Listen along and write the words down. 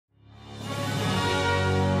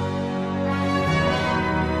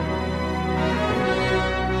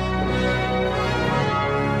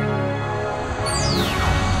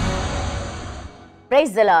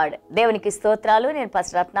Praise the lord. దేవునికి స్తోత్రాలు. నేను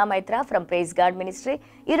pastor Ratna Maitra from praise God ministry.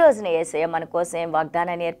 ఈ రోజున యేసయ్య మన కోసం ఏం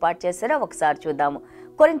వాగ్దానాన్ని ఏర్పాటు చేశారో ఒకసారి చూద్దాము.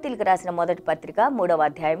 కొరింథీయులకు రాసిన మొదటి పత్రిక 3వ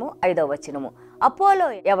అధ్యాయము 5వ వచనము. అపోలో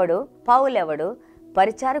ఎవడు, పౌలు ఎవడు?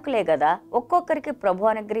 పరిచారకులే గదా. ఒక్కొక్కరికి ప్రభు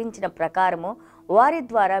అనుగ్రహించిన ప్రకారము వారి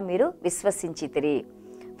ద్వారా మీరు విశ్వసించితిరి.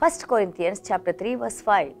 1 Corinthians chapter 3 verse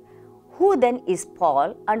 5. Who then is Paul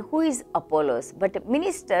and who is Apollos, but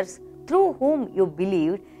ministers through whom you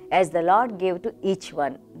believed, as the Lord gave to each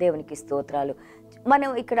one. దేవునికి స్తోత్రాలు. మనం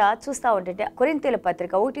ఇక్కడ చూస్తూ ఉంటే కొరింథీయుల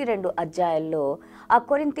పత్రిక 1-2 అధ్యాయాల్లో ఆ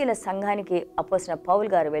కొరింథీయుల సంఘానికి అపోస్తలుడైన పౌలు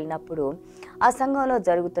గారు వెళ్ళినప్పుడు ఆ సంఘంలో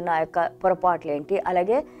జరుగుతున్న ఆ యొక్క పొరపాట్లు ఏంటి,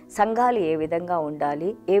 అలాగే సంఘాలు ఏ విధంగా ఉండాలి,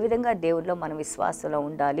 ఏ విధంగా దేవునిలో మనం విశ్వాసంలో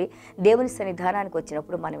ఉండాలి, దేవుని సన్నిధానానికి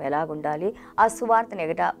వచ్చినప్పుడు మనం ఎలాగుండాలి, ఆ సువార్తను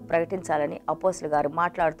ఎగట ప్రకటించాలని అపోస్తలుడు గారు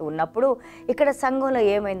మాట్లాడుతూ ఉన్నప్పుడు ఇక్కడ సంఘంలో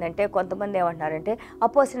ఏమైందంటే కొంతమంది ఏమంటున్నారంటే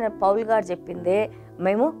అపోస్తలుడైన పౌలు గారు చెప్పిందే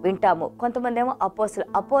మేము వింటాము, కొంతమంది ఏమో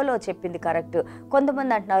అపోలో చెప్పింది కరెక్ట్,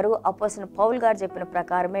 కొంతమంది అంటున్నారు అపోస్తలుడైన పౌలు గారు చెప్పిన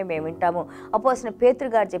ప్రకారమే మేము వింటాము, అపోస్తలుడైన పేతురు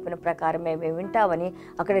గారు చెప్పిన ప్రకారమే మేము వింటామని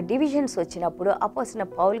అక్కడ డివిజన్స్ వచ్చినప్పుడు అపోస్తలుడైన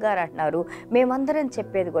పౌలు గారు అంటున్నారు మేమందరం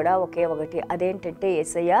చెప్పేది కూడా ఒకే ఒకటి, అదేంటంటే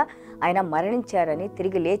యేసయ్య ఆయన మరణించారని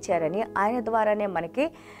తిరిగి లేచారని, ఆయన ద్వారానే మనకి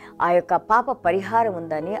ఆ యొక్క పాప పరిహారం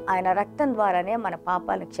ఉందని, ఆయన రక్తం ద్వారానే మన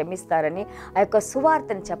పాపాలను క్షమిస్తారని ఆ యొక్క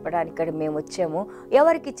సువార్తను చెప్పడానికి ఇక్కడ మేము వచ్చాము.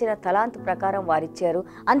 ఎవరికి ఇచ్చిన తలాంతు ప్రకారం వారిచ్చారు,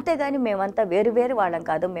 అంతేగాని మేమంతా వేరు వాళ్ళం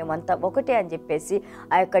కాదు, మేమంతా ఒకటే అని చెప్పేసి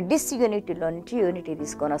ఆ యొక్క డిస్యూనిటీలో నుంచి యూనిటీ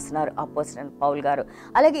తీసుకొని వస్తున్నారు అపోస్తలుడైన పౌలు గారు.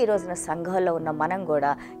 అలాగే ఈ రోజున సంఘాల్లో ఉన్న మనం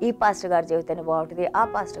కూడా ఈ పాస్టర్ గారు చెబితేనే బాగుంటుంది, ఆ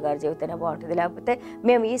పాస్టర్ గారు చెబితేనే బాగుంటుంది, లేకపోతే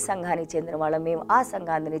మేము ఈ సంఘానికి చెందిన వాళ్ళం, మేము ఆ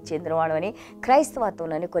సంఘానికి చెందిన వాళ్ళమని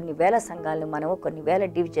క్రైస్తవత్వంలోని కొన్ని వేల సంఘాలను మనము కొన్ని వేల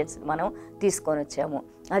డివిజన్స్ మనం తీసుకొని వచ్చాము.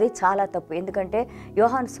 అది చాలా తప్పు. ఎందుకంటే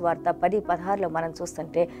యోహాను సువార్త 10:16లో మనం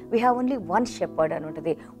చూస్తుంటే we have only one shepherd అని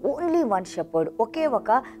ఉంటుంది. ఓన్లీ వన్ షెపర్డ్, ఒకే ఒక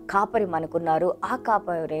కాపరి మనకున్నారు. ఆ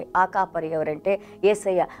కాపరి ఎవరంటే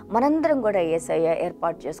యేసయ్య. మనందరం కూడా యేసయ్య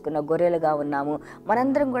ఏర్పాటు చేసుకున్న గొర్రెలుగా ఉన్నాము.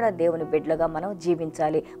 మనందరం కూడా దేవుని బిడ్డలుగా మనం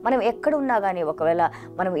జీవించాలి. మనం ఎక్కడ ఉన్నా కానీ, ఒకవేళ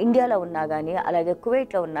మనం ఇండియాలో ఉన్నా కానీ, అలాగే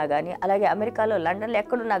కువైట్లో ఉన్నా కానీ, అలాగే అమెరికాలో లండన్లో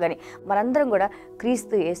ఎక్కడున్నా కానీ మనందరం కూడా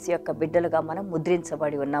క్రీస్తు యేసు యొక్క బిడ్డలుగా మనం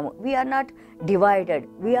ముద్రించబడి ఉన్నాము. We are not divided,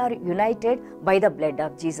 we are united by the blood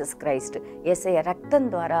of Jesus Christ. యేసయ్య రక్తం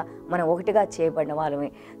ద్వారా మనం ఒకటిగా చేయబడిన వాళ్ళమే.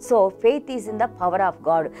 So faith is in the power of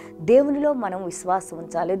God. దేవునిలో మనం విశ్వాసం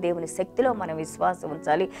ఉంచాలి, దేవుని శక్తిలో మనం విశ్వాసం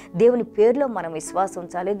ఉంచాలి, దేవుని పేరులో మనం విశ్వాసం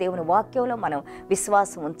ఉంచాలి, దేవుని వాక్యంలో మనం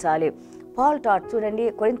విశ్వాసం ఉంచాలి. పాల్ టాట్ చూడండి,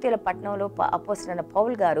 కొరింథీయుల పట్టణంలో అపోస్తలుడైన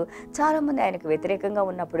పౌలు గారు చాలామంది ఆయనకు వ్యతిరేకంగా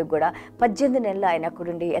ఉన్నప్పుడు కూడా 18 నెలలు ఆయన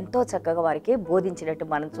అక్కడుండి ఎంతో చక్కగా వారికి బోధించినట్టు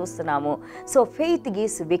మనం చూస్తున్నాము. So faith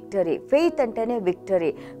గీస్ victory. ఫెయిత్ అంటేనే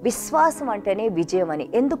విక్టరీ, విశ్వాసం అంటేనే విజయం అని.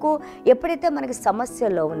 ఎందుకు? ఎప్పుడైతే మనకి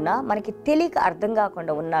సమస్యల్లో ఉన్నా, మనకి తెలియక అర్థం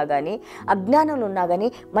కాకుండా ఉన్నా కానీ, అజ్ఞానంలో ఉన్నా కానీ,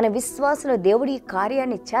 మన విశ్వాసంలో దేవుడి ఈ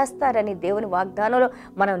కార్యాన్ని చేస్తారని దేవుని వాగ్దానంలో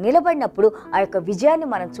మనం నిలబడినప్పుడు ఆ యొక్క విజయాన్ని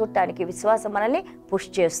మనం చూడటానికి విశ్వాసం మనల్ని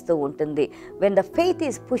పుష్ చేస్తూ ఉంటుంది. When the faith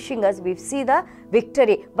is pushing us, we see the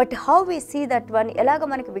victory. But how we see that one? ఎలాగ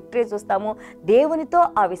మనకి విక్టరీ చూస్తాము? దేవునితో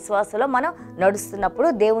ఆ విశ్వాసంలో మనం నడుస్తున్నప్పుడు,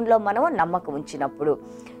 దేవునిలో మనం నమ్మకం ఉంచినప్పుడు.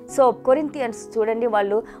 సో కొరింథియన్స్ చూడండి,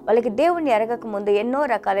 వాళ్ళకి దేవుణ్ణి ఎరగక ముందు ఎన్నో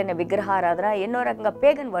రకాలైన విగ్రహారాధన, ఎన్నో రకంగా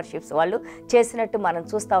పేగన్ వర్షిప్స్ వాళ్ళు చేసినట్టు మనం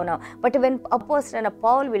చూస్తూ ఉన్నాం. బట్ వెన్ అపోస్తలుడైన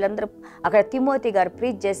పౌల్ వీళ్ళందరూ అక్కడ తిమోతి గారు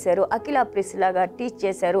ప్రీచ్ చేశారు, అకిలా ప్రిసిలా గారు టీచ్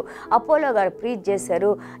చేశారు, అపోలో గారు ప్రీచ్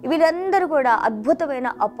చేశారు. వీళ్ళందరూ కూడా అద్భుతమైన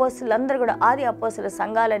అపోస్తలులందరూ కూడా, ఆది అపోస్తలుల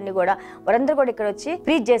సంఘాలన్నీ కూడా వారందరూ కూడా ఇక్కడ వచ్చి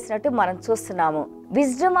ప్రీచ్ చేసినట్టు మనం చూస్తున్నాము.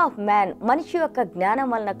 విజ్డమ్ ఆఫ్ మ్యాన్, మనిషి యొక్క జ్ఞానం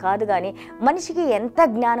వలన కాదు కానీ, మనిషికి ఎంత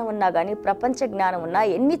జ్ఞానం ఉన్నా కానీ, ప్రపంచ జ్ఞానం ఉన్నా,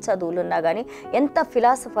 ఎన్ని చదువులు ఉన్నా కానీ, ఎంత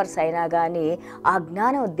ఫిలాసఫర్స్ అయినా కానీ, ఆ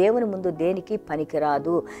జ్ఞానం దేవుని ముందు దేనికి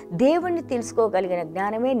పనికిరాదు. దేవుణ్ణి తెలుసుకోగలిగిన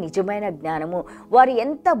జ్ఞానమే నిజమైన జ్ఞానము. వారు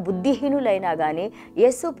ఎంత బుద్ధిహీనులైనా కానీ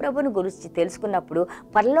యేసు ప్రభుని గురించి తెలుసుకున్నప్పుడు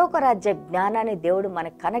పరలోక రాజ్య జ్ఞానాన్ని దేవుడు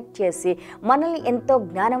మనకు కనెక్ట్ చేసి మనల్ని ఎంతో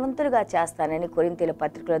జ్ఞానవంతులుగా చేస్తానని కొరింథీయుల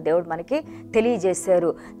పత్రికలో దేవుడు మనకి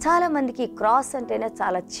తెలియజేశారు. చాలా మందికి క్రాస్ అంటే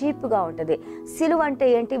చాలా చీప్గా ఉంటుంది. సిలువ అంటే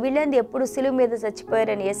ఏంటి? వీళ్ళేంది ఎప్పుడు సిలువ మీద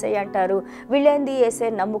చచ్చిపోయారని యేసయ్య అంటారు, వీళ్ళేంది యేసయ్య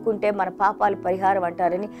నమ్ముకుంటే మన పాపాలు పరిహారం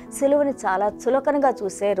అంటారని సిలువని చాలా చులకనగా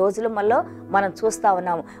చూసే రోజుల మనలో మనం చూస్తూ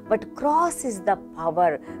ఉన్నాము. But cross is the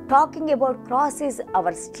power. Talking about cross is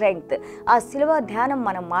our strength. ఆ సిలువ ధ్యానం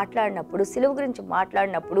మనం మాట్లాడినప్పుడు, సిలువ గురించి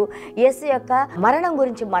మాట్లాడినప్పుడు, యేసయ్య యొక్క మరణం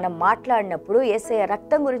గురించి మనం మాట్లాడినప్పుడు, యేసయ్య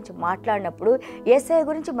రక్తం గురించి మాట్లాడినప్పుడు, యేసయ్య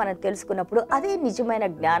గురించి మనం తెలుసుకున్నప్పుడు అదే నిజమైన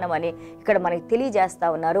జ్ఞానం అని ఇక్కడ మనకి తెలియజేస్తుంది. తెలియజేస్తా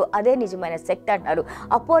ఉన్నారు. అదే నిజమైన శక్తి అంటున్నారు.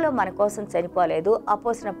 అపోలో మన కోసం చనిపోలేదు,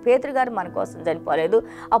 అపోస్తలుడైన పేతురు గారు మన కోసం చనిపోలేదు,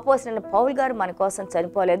 అపోస్తలుడైన పౌలు గారు మన కోసం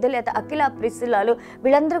చనిపోలేదు, లేదా అఖిల ప్రిస్సిల్లాలు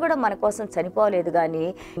వీళ్ళందరూ కూడా మన కోసం చనిపోలేదు. కానీ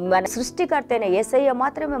మన సృష్టికర్త అయిన యేసయ్య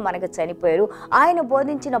మాత్రమే మనకు చనిపోయారు. ఆయన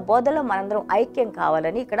బోధించిన బోధలో మనందరం ఐక్యం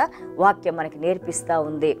కావాలని ఇక్కడ వాక్యం మనకి నేర్పిస్తూ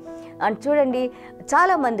ఉంది. అండ్ చూడండి,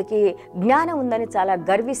 చాలా మందికి జ్ఞానం ఉందని చాలా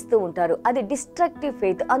గర్విస్తూ ఉంటారు. అది డిస్ట్రక్టివ్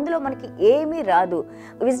ఫెయిత్. అందులో మనకి ఏమీ రాదు.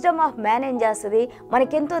 విజ్డమ్ ఆఫ్ మ్యాన్ ఏం చేస్తుంది,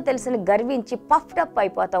 మనకెంతో తెలుసని గర్వించి పఫ్డప్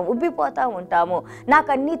అయిపోతాం, ఉబ్బిపోతూ ఉంటాము. నాకు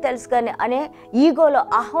అన్నీ తెలుసు కానీ అనే ఈగోలో,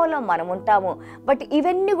 అహంలో మనం ఉంటాము. బట్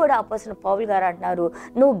ఇవన్నీ కూడా అపోస్తలుడైన పౌలు గారు అంటున్నారు,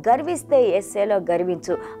 నువ్వు గర్విస్తే యేసయ్యలో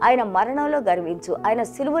గర్వించు, ఆయన మరణంలో గర్వించు, ఆయన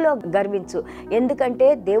సిలువలో గర్వించు. ఎందుకంటే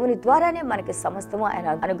దేవుని ద్వారానే మనకి సమస్తము ఆయన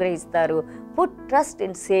అనుగ్రహిస్తారు. Put trust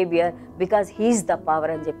in saviour because he's the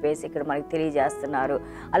power అని చెప్పేసి ఇక్కడ మనకి తెలియజేస్తున్నారు.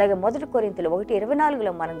 అలాగే 1 కొరింథీయులు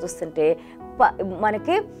 1:24 మనం చూస్తుంటే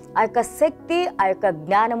మనకి ఆ యొక్క శక్తి, ఆ యొక్క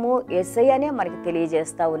జ్ఞానము యేసయ్యనే మనకి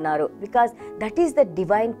తెలియజేస్తూ ఉన్నారు. Because that is the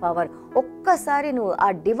divine power. ఒక్కసారి నువ్వు ఆ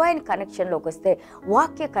డివైన్ కనెక్షన్లోకి వస్తే,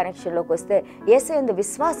 వాక్య కనెక్షన్లోకి వస్తే, యేసయ్యందు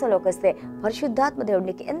విశ్వాసంలోకి వస్తే, పరిశుద్ధాత్మ దేవుడు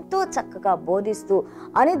నీకు ఎంతో చక్కగా బోధిస్తూ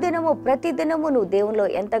అనుదినము ప్రతిదినము నువ్వు దేవునిలో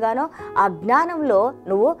ఎంతగానో ఆ జ్ఞానంలో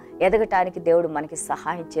నువ్వు ఎదగటానికి దేవుడు మనకి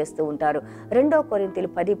సహాయం చేస్తూ ఉంటారు. 2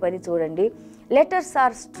 కొరింథీయులు 10:10 చూడండి. Letters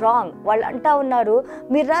are strong. వాళ్ళు అంటా ఉన్నారు,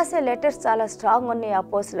 మీరు రాసే లెటర్స్ చాలా స్ట్రాంగ్ ఉన్నాయి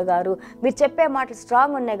అపోస్తలుడు గారు, మీరు చెప్పే మాటలు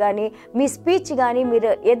స్ట్రాంగ్ ఉన్నాయి, కానీ మీ స్పీచ్ కానీ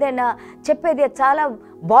మీరు ఏదైనా చెప్పేది చాలా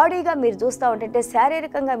బాడీగా మీరు చూస్తూ ఉంటే,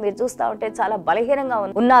 శారీరకంగా మీరు చూస్తూ ఉంటే చాలా బలహీనంగా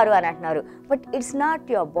ఉన్నారు అని అంటున్నారు. But it's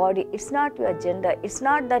not your body, it's not your gender, it's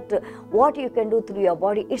not that what you can do through your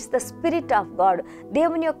body, it's the spirit of God.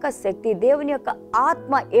 దేవుని యొక్క శక్తి, దేవుని యొక్క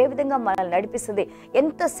ఆత్మ ఏ విధంగా మనల్ని నడిపిస్తుంది,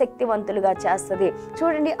 ఎంత శక్తివంతులుగా చేస్తుంది.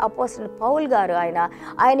 చూడండి, అపోస్తలుడైన పౌలు గారు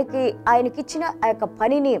ఆయనకిచ్చిన ఆ యొక్క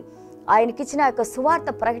పనిని, ఆయనకిచ్చిన యొక్క సువార్త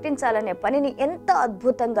ప్రకటించాలనే పనిని ఎంత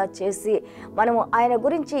అద్భుతంగా చేసి మనము ఆయన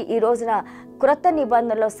గురించి ఈ రోజున క్రొత్త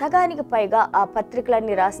నిబంధనలో సగానికి పైగా ఆ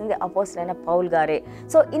పత్రికలన్నీ రాసింది అపోస్తలుడైన పౌలు గారే.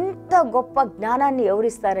 సో ఇంత గొప్ప జ్ఞానాన్ని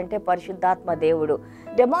ఎవరిస్తారంటే పరిశుద్ధాత్మ దేవుడు.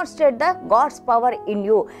 Demonstrate the God's power in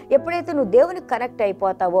you. ఎప్పుడైతే నువ్వు దేవునికి కనెక్ట్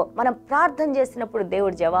అయిపోతావో, మనం ప్రార్థన చేసినప్పుడు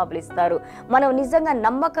దేవుడు జవాబులు ఇస్తారు. మనం నిజంగా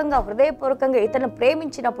నమ్మకంగా హృదయపూర్వకంగా ఇతరులను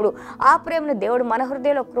ప్రేమించినప్పుడు ఆ ప్రేమను దేవుడు మన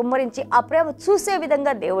హృదయంలో కృమ్మరించి ఆ ప్రేమ చూసే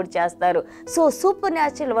విధంగా దేవుడు చేస్తారు. సో సూపర్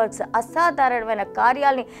న్యాచురల్ వర్క్స్, అసాధారణమైన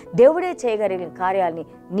కార్యాలని, దేవుడే చేయగలిగిన కార్యాలని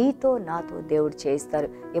నీతో నాతో దేవుడు చేయిస్తారు.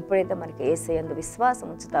 ఎప్పుడైతే మనకి యేసయ్యందు విశ్వాసం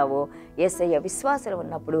ఉంచుతావో, యేసయ్య విశ్వాసం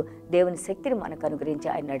ఉన్నప్పుడు దేవుని శక్తిని మనకు అనుగ్రహించి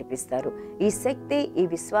ఆయన నడిపిస్తారు. ఈ శక్తి, ఈ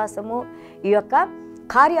విశ్వాసము, ఈ యొక్క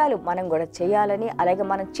కార్యాలు మనం కూడా చేయాలని, అలాగే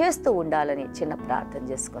మనం చేస్తూ ఉండాలని చిన్న ప్రార్థన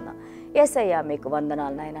చేసుకుందాం. యేసయ్య మీకు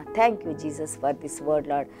వందనాలు నాయన. Thank you Jesus for this word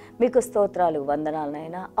lord. మీకు స్తోత్రాలు, వందనాలు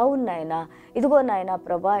నాయన. అవును నాయన, ఇదిగో నాయన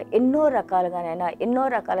ప్రభా, ఎన్నో రకాలుగానైనా, ఎన్నో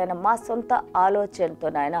రకాలైన మా సొంత ఆలోచనతో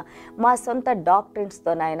నాయన, మా సొంత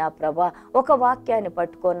డాక్టరీన్స్తో నాయన ప్రభా, ఒక వాక్యాన్ని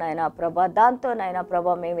పట్టుకొని నాయన ప్రభా, దాంతో నాయన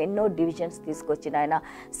ప్రభా మేము ఎన్నో డివిజన్స్ తీసుకొచ్చి నాయన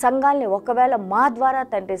సంఘాలని, ఒకవేళ మా ద్వారా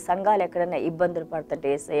తండ్రి సంఘాలు ఎక్కడైనా ఇబ్బందులు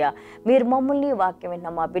పడుతుంటే యేసయ్య, మీరు మమ్మల్ని వాక్యం విన్న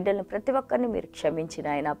మా బిడ్డలను ప్రతి ఒక్కరిని మీరు క్షమించిన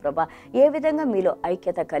ఆయన ప్రభా, ఏ విధంగా మీలో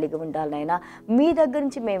ఐక్యత కలిగి ఉండాలనైనా, మీ దగ్గర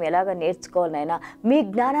నుంచి మేము ఎలాగ నేర్చుకోవాలనైనా, మీ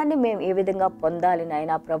జ్ఞానాన్ని మేము ఏ విధంగా పొందాలి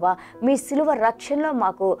నాయనా ప్రభా. మీ సిలువ రక్షణలో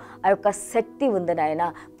మాకు ఆ యొక్క శక్తి ఉంది నాయన.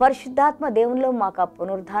 పరిశుద్ధాత్మ దేవునిలో మాకు ఆ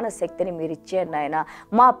పునరుద్ధాన శక్తిని మీరు ఇచ్చారు నాయన.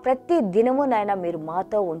 మా ప్రతి దినము నాయన మీరు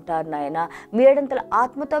మాతో ఉంటారు నాయన. మీ ఏడంతల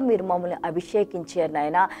ఆత్మతో మీరు మమ్మల్ని అభిషేకించారు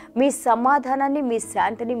నాయన. మీ సమాధానాన్ని, మీ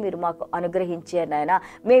శాంతిని మీరు మాకు అనుగ్రహించారు నాయన.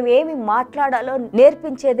 మేము ఏమి మాట్లాడాలో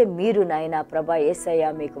నేర్పించేది మీరు నాయన ప్రభా.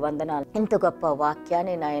 యేసయ్య మీకు వందనాలు. ఇంత గొప్ప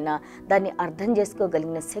వాక్యాన్ని నాయన, దాన్ని అర్థం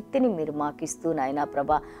చేసుకోగలిగిన శక్తిని మీరు మాకు ఇస్తూ నాయన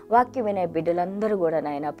ప్రభా. వాక్యం వినే బిడ్డలందరూ కూడా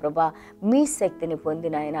నాయన ప్రభా మీ శక్తిని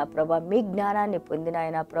పొందినాయన ప్రభా, మీ జ్ఞానాన్ని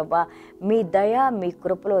పొందినాయన ప్రభా, మీ దయ, మీ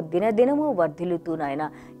కృపలో దినదినము వర్ధిల్లుతూ నాయన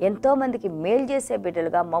ఎంతోమందికి మేలు చేసే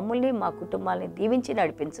బిడ్డలుగా మమ్మల్ని, మా కుటుంబాలని దీవించి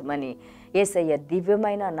నడిపించమని యేసయ్య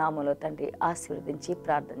దివ్యమైన నామములో తండ్రి ఆశీర్వదించి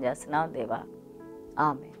ప్రార్థన చేస్తున్నాం దేవా.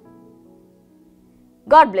 ఆమేన్.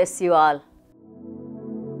 God bless you all.